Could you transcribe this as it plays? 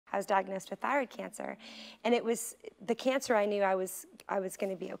I was diagnosed with thyroid cancer, and it was the cancer I knew I was going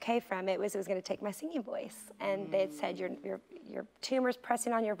to be okay from. It was going to take my singing voice, and they had said your tumor's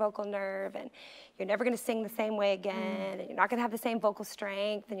pressing on your vocal nerve, and you're never going to sing the same way again, and you're not going to have the same vocal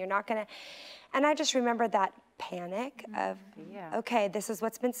strength, and you're not going to. And I just remember that panic of, okay, this is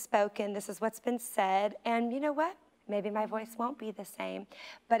what's been spoken, this is what's been said, and you know what? Maybe my voice won't be the same,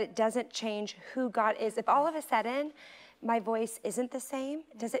 but it doesn't change who God is. If all of a sudden my voice isn't the same,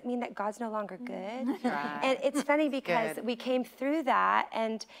 does it mean that God's no longer good? Right. And it's funny because we came through that,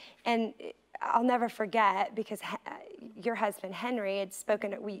 and I'll never forget, because your husband Henry had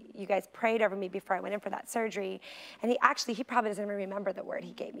spoken. You guys prayed over me before I went in for that surgery, and he probably doesn't even remember the word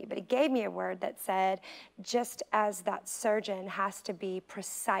he gave me, but he gave me a word that said, just as that surgeon has to be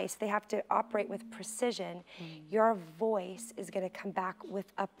precise, they have to operate with precision. Your voice is going to come back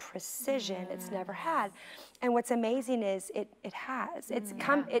with a precision it's never had. And what's amazing is it has.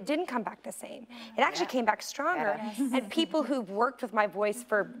 It didn't come back the same. It actually came back stronger. And people who've worked with my voice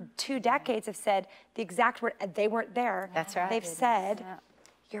for 2 decades have said the exact word. They weren't there. That's right. They've said,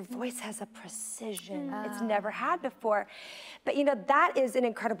 your voice has a precision it's never had before. But you know, that is an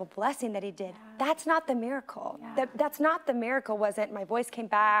incredible blessing that he did. That's not the miracle. That's not the miracle. Wasn't my voice came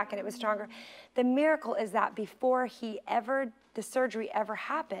back and it was stronger. The miracle is that before the surgery ever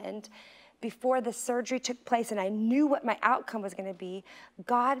happened, before the surgery took place and I knew what my outcome was going to be,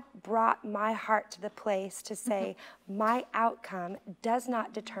 God brought my heart to the place to say, my outcome does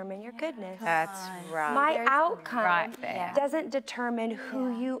not determine your goodness. That's right. My outcome doesn't determine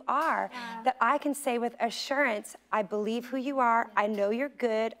who you are. That I can say with assurance, I believe who you are. I know you're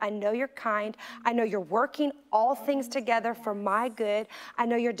good. I know you're kind. I know you're working all things together for my good. I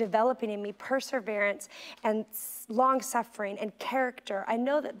know you're developing in me perseverance and long-suffering and character. I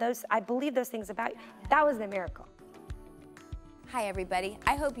know that I believe those things about you. That was the miracle. Hi everybody,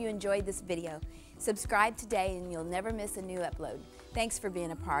 I hope you enjoyed this video. Subscribe today and you'll never miss a new upload. Thanks for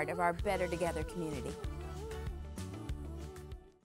being a part of our Better Together community.